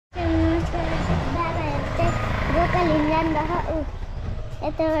लिंजान बहा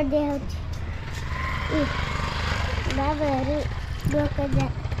यताबाट देखाउँछु बाबाहरू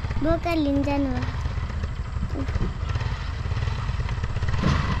बोका लिंजान हो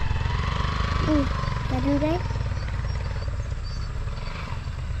हेर्नु गाइस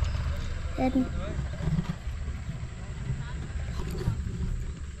हेर्नु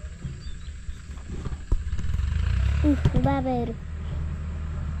बाबाहरू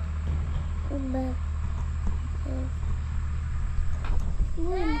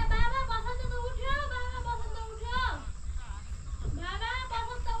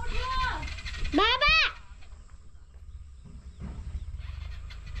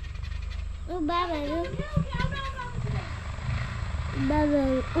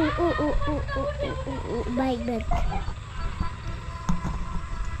बाइक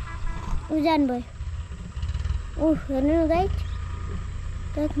उजान भयो हेर्नु गाइस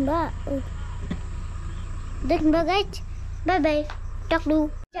देख्नु भयो गाइस बाई बाई टक्लु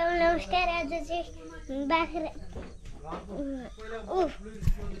नमस्कार आज चाहिँ बाख्रा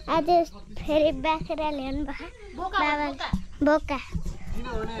आज फेरि बाख्रा ल्याउनु भयो बाबा बोका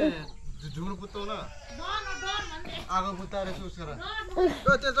झुम्रो पुत्तो न आगो पुत्तारे सुस गर ओ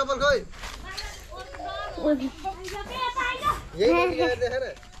त्यो चप्पल खोइ यही देखेर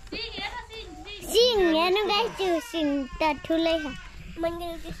सिङ हेर्नु गाइस त्यो सिङ त ठुलै छ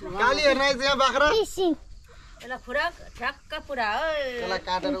काली हेर्न आइज यहाँ बाख्रा सिङ एला खुराक ठ्याक्क पुरा त्यसलाई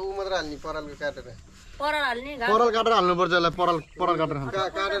काटेर उ मात्र हाल्नी परलको काटेर परल हाल्ने परल काटेर हाल्नु पर्छ यसलाई परल काटेर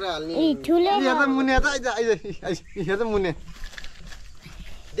काटेर हाल्नी ए ठुलै यहाँ त मुने त आइज यहाँ त मुने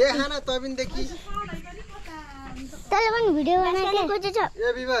देखा न तँ पनि देखि तँले पनि भिडियो बनाएको खोजेछ ए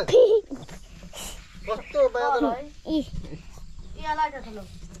बिबास कस्तो बादल इ याला ठलो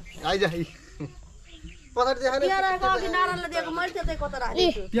आइज पछाडि देखा न यालाको अघि नारायणले दिएको मैले त्यतै कता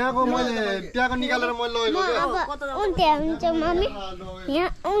राखेछु त्यहाँको निकालेर मैले लगेको त्यहाँ हुन्छ मम्मी यहाँ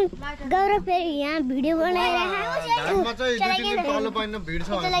गौरव फेरि यहाँ भिडियो धानमा चाहिँ दुई दिन तल्लो पाइन भिड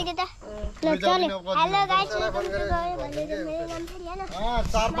छ हेलो गाइस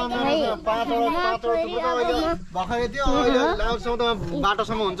चार पाँचवटा भर्खर थियो लाउडसम्म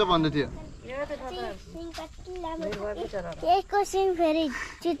बाटोसम्म हुन्छ भन्दै थियो यसको सिङ फेरि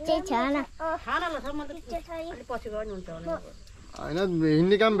चुच्चै छ न होइन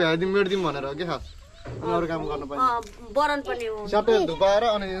हिँड्ने काम भ्याइदिउँ मेटिदिउँ भनेर हो कि खास अरू काम गर्नु पर्ने बरन पनि हो सबै धुपाएर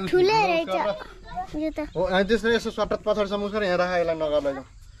अनि ठुलै रहेछ यो त हो अनि त्यसरी यसो सट्ट पछाडिसम्म उसरी यहाँ राख यसलाई नगर्लाई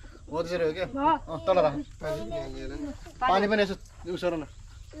हो त्यसरी हो क्या तल राख पानी पनि यसो उसर न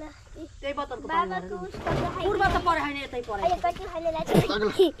त्यही बोतलको पानी पूर्व त परे हैन यतै परे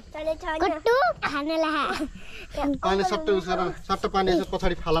कट्टु खानेला पानी सट्टै उसर सट्ट पानी यसो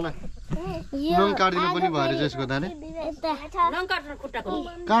पछाडि फाला न नङ काट्दिनु पनि भयो रहेछ यसको दाने नङ काट्न खुट्टाको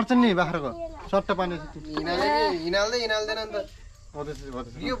काट्छ नि बाख्राको सट्ट पानी हिनाल्दैन नि त हो त्यसरी हो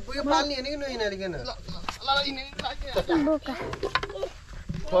त्यसरी यो पाल्ने हैन कि नहिनालिकन बोका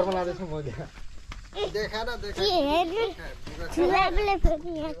फर्मा लादैछ म देखा न देखा हेर्नु ठुलाबाले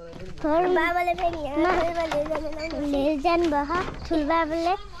फेरि यहाँ ठुल बाबाले फेरि यहाँ लिएर जानु भयो ठुल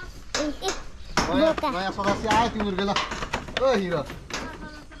बाबाले बोका नयाँ सदस्य आयो तिम्रो ल ओ हिरो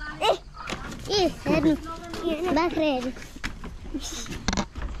हेर्नु बाख्रा हेर्नु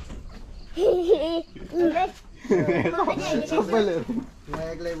सबैले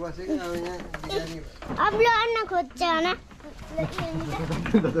एक्लै बसेको अब यहाँ बिरामी अब लड्न खोज्छ होइन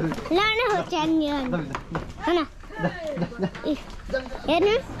लड्न खोज्छ नि होइन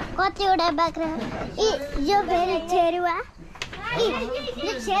हेर्नु कतिवटा बाख्रा यो फेरि छेरुवा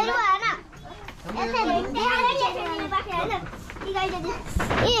यो छेरुवा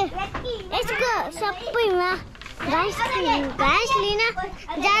यसको सबैमा घाँस लिन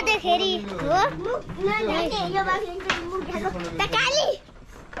जाँदाखेरि हो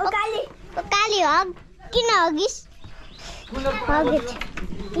काली हग किन हगिस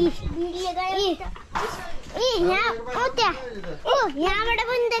यहाँबाट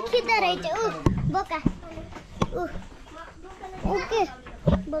पनि देखिँदो रहेछ बोका ओके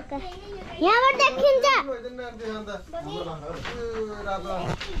बोका यहाँबाट देखिन्छ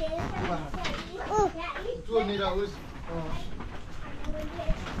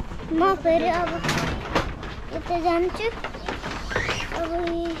म फेरि अब यता जान्छु अब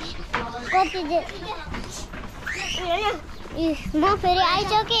कति म फेरि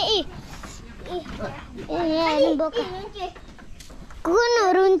आइसकेँ बोका कुन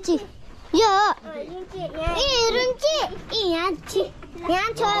रुन्ची यो रुन्ची यहाँ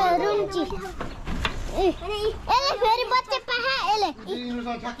छ रुन्ची यसले फेरि बच्चा पाहा यसले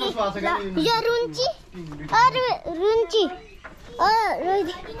यो रुन्ची अरू रुन्ची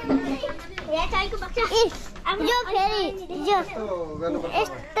यो फेरि यो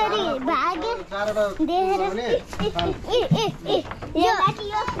यस्तरी भागे देखेर यो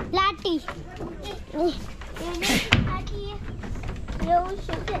लाठी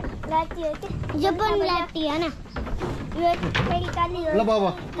यो पनि लाठी हैन यो फेरि काली हो ल बाबा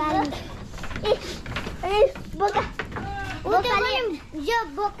बोका यो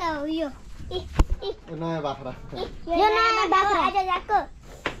बोका हो यो नयाँ बाख्रा यो नयाँ बाख्रा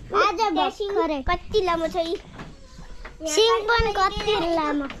आज भर्खरै कति लामो छ यी सिङ पनि कति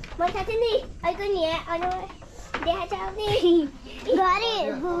लामो म साथै नि अहिले नि अनु देखाछ नि घरे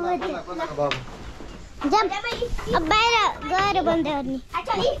बाबा जब अब बाहिर गएर बन्दै गर्ने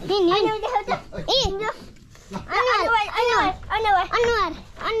अच्छा नि देखाउ त अनुहार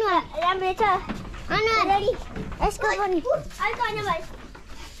राम्रो छ अनुहार यसको पनि अर्को अनुहार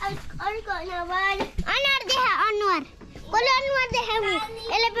देखा अनुहार कसले अनुहार देखाउने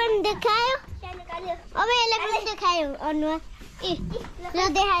यसले पनि देखायो अब यसले पनि देखायो अनुहार ल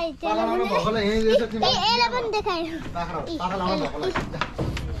देखायो यसले पनि देखायो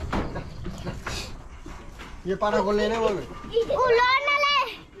यो पारा खोल्ने नै बोल्नु उ लड्नले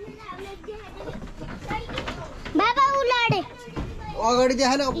बाबा उ लडे अगाडि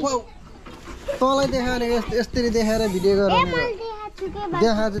देखाएन तँलाई देखाएन यस्तरी देखाएर भिडियो गरेर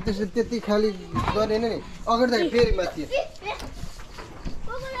देखाएको त्यसरी त्यति खाली गरेन नि अगाडि देखाए फेरि माथि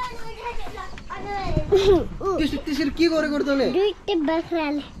त्यसरी के गरेको तँले दुईटै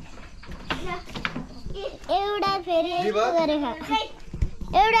बाख्राले एउटा फेरि यस्तो गरेको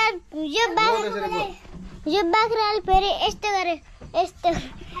एउटा यो बाख्राले फेरि यस्तो गरे यस्तो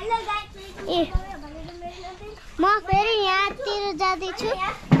म फेरि यहाँतिर जाँदैछु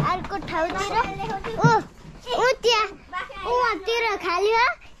अर्को ठाउँतिर उहाँतिर खाली हो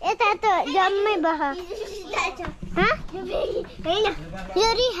यता त जम्मै बह यो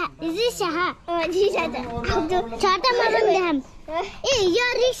रिसा छटामा पनि देखाम यो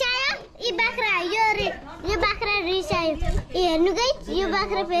रिसायो यी बाख्रा यो बाख्रा रिसायो हेर्नु गई यो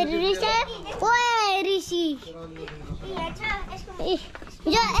बाख्रा फेरि रिसायो ओए रिसी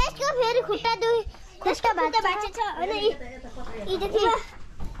यो यसको फेरि खुट्टा खुट्टा भाँच्छ छ हैन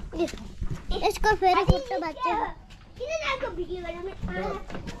यसको फेरि खुट्टा भाँच्छ किन नाको भिडियो गर्नु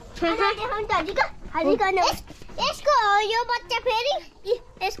देखाउन त यसको हो यो बच्चा फेरि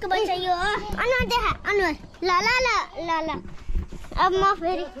यसको बच्चा यो हो अनुहार देखा अनुहार ल अब म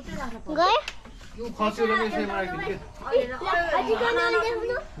फेरि गए यो खस्योले नै यसले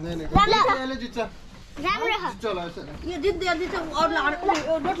मलाई दिन्छ राम्रो हो चलो यो जित्दै जित्छ अरूलाई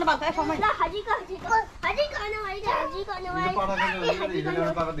डोटले बाल्छ एफमा ल हजिको अनुहार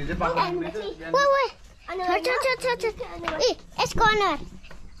यसको अनुहार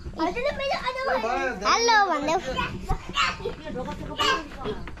हेलो भन्दै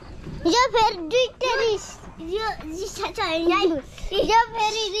यो फेरि दुईटा रिस यो रिसा छ यो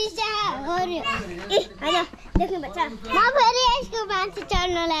फेरि रिसा गर्यो हैन देख्नु भन्छ म फेरि यसको मान्छे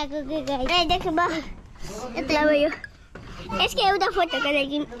चढ्न लागेको के गाई ए देख्नु भयो यता भयो यसको एउटा फोटो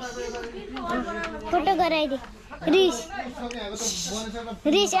गराइदे रिस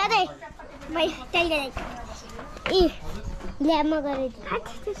अरे भाइ टाइल गराइ ल्याबमा गराइदे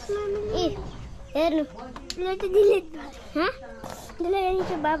हेर्नु डिलिट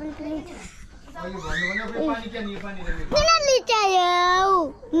बाबुले डिलिट किन लिचायो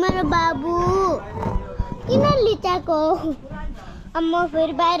मेरो बाबु किन लिचाको अब म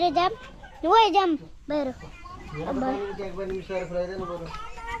फेरि बाहिर जाम बाहिर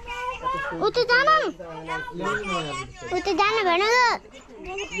उता जान भन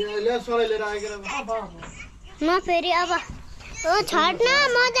म फेरि अब छट्न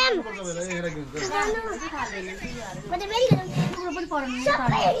म जाम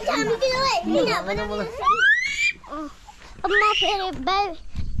अब म फेरि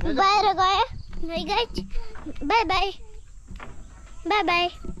बाहिर गएँ बाई बाई